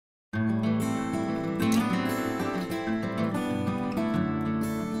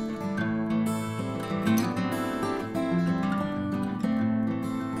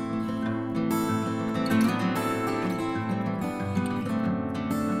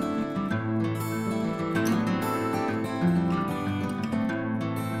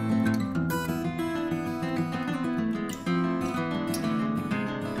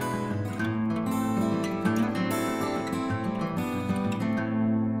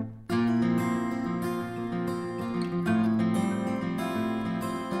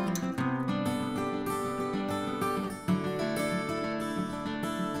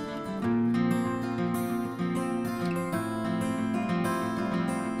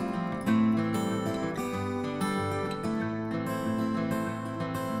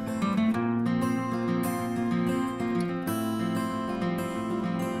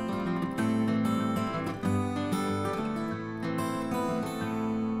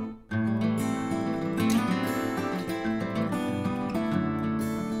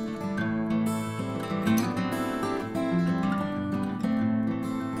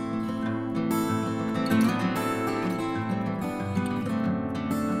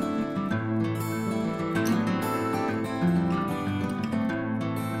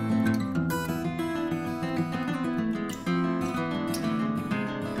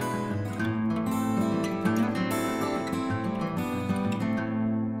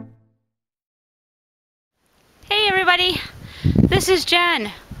everybody, this is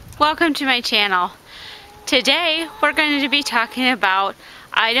Jen. Welcome to my channel. Today we're going to be talking about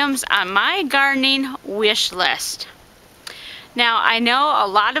items on my gardening wish list. Now I know a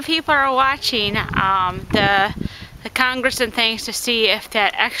lot of people are watching the Congress and things to see if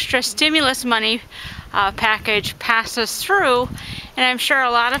that extra stimulus money package passes through, and I'm sure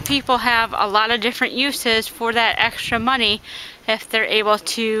a lot of people have a lot of different uses for that extra money if they're able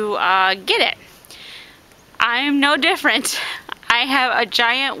to get it. I'm no different. I have a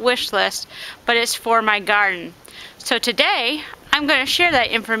giant wish list, but it's for my garden. So today, I'm going to share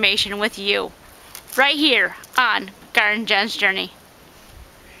that information with you, right here on Garden Jen's Journey.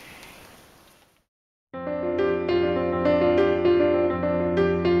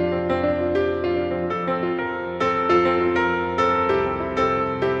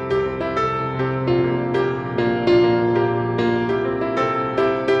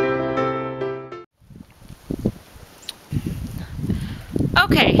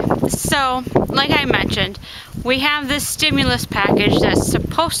 Okay, so like I mentioned, we have this stimulus package that's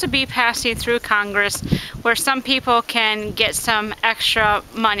supposed to be passing through Congress where some people can get some extra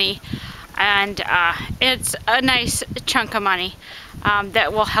money, and it's a nice chunk of money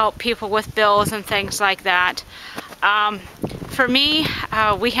that will help people with bills and things like that. For me,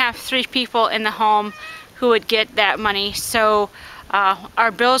 we have 3 people in the home who would get that money, so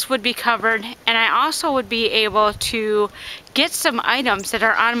our bills would be covered, and I also would be able to get some items that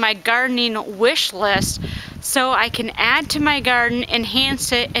are on my gardening wish list so I can add to my garden,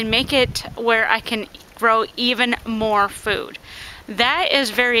 enhance it, and make it where I can grow even more food. That is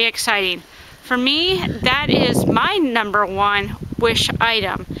very exciting. For me, that is my #1 wish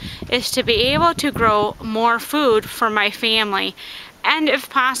item, is to be able to grow more food for my family, and if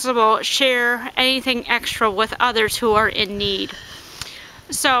possible, share anything extra with others who are in need.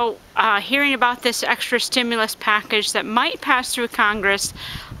 So hearing about this extra stimulus package that might pass through Congress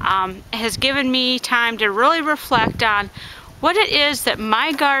has given me time to really reflect on what it is that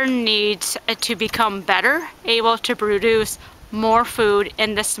my garden needs to become better, able to produce more food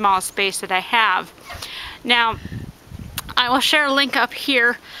in the small space that I have. Now, I will share a link up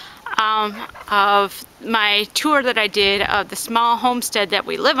here of my tour that I did of the small homestead that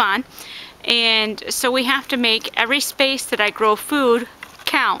we live on. And so we have to make every space that I grow food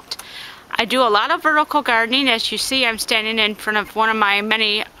count. I do a lot of vertical gardening. As you see, I'm standing in front of one of my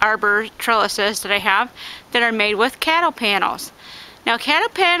many arbor trellises that I have that are made with cattle panels. Now, cattle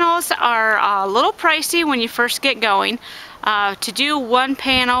panels are a little pricey when you first get going. To do one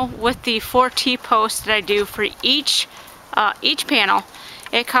panel with the 4 T-posts that I do for each panel,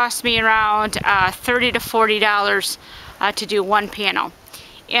 it costs me around $30 to $40 to do one panel.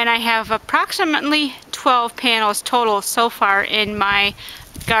 And I have approximately 12 panels total so far in my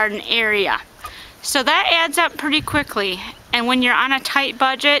garden area. So that adds up pretty quickly, and when you're on a tight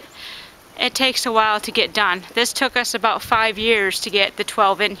budget, it takes a while to get done. This took us about 5 years to get the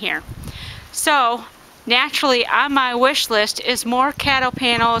 12 in here. So naturally on my wish list is more cattle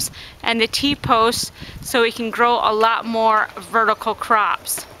panels and the T-posts so we can grow a lot more vertical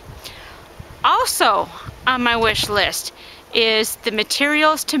crops. Also on my wish list is the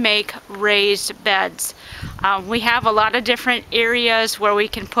materials to make raised beds. We have a lot of different areas where we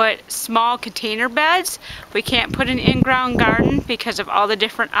can put small container beds. We can't put an in-ground garden because of all the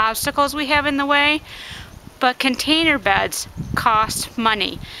different obstacles we have in the way, but container beds cost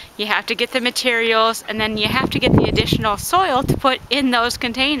money. You have to get the materials, and then you have to get the additional soil to put in those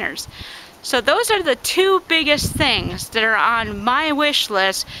containers. So those are the 2 biggest things that are on my wish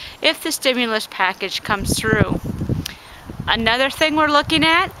list if the stimulus package comes through. Another thing we're looking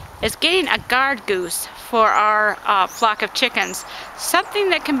at is getting a guard goose for our flock of chickens.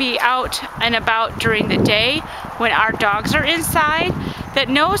 Something that can be out and about during the day when our dogs are inside, that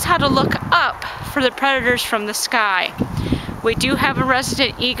knows how to look up for the predators from the sky. We do have a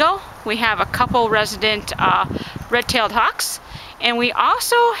resident eagle, we have a couple resident red-tailed hawks, and we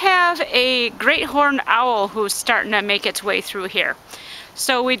also have a great horned owl who's starting to make its way through here.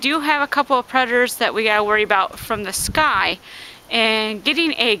 So we do have a couple of predators that we gotta worry about from the sky, and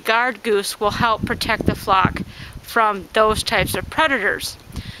getting a guard goose will help protect the flock from those types of predators.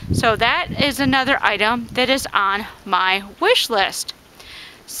 So that is another item that is on my wish list.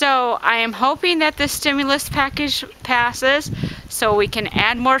 So I am hoping that this stimulus package passes so we can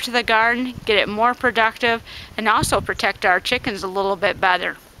add more to the garden, get it more productive, and also protect our chickens a little bit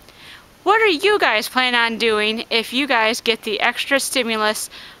better. What are you guys planning on doing if you guys get the extra stimulus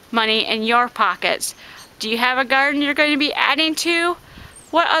money in your pockets? Do you have a garden you're going to be adding to?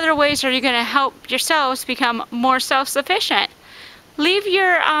 What other ways are you going to help yourselves become more self-sufficient? leave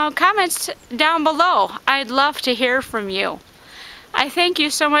your comments down below. I'd love to hear from you. I thank you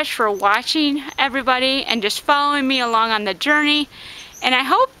so much for watching, everybody, and just following me along on the journey. And I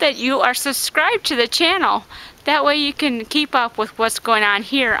hope that you are subscribed to the channel. That way you can keep up with what's going on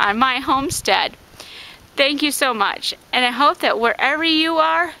here on my homestead. Thank you so much. And I hope that wherever you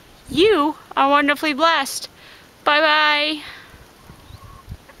are wonderfully blessed. Bye-bye.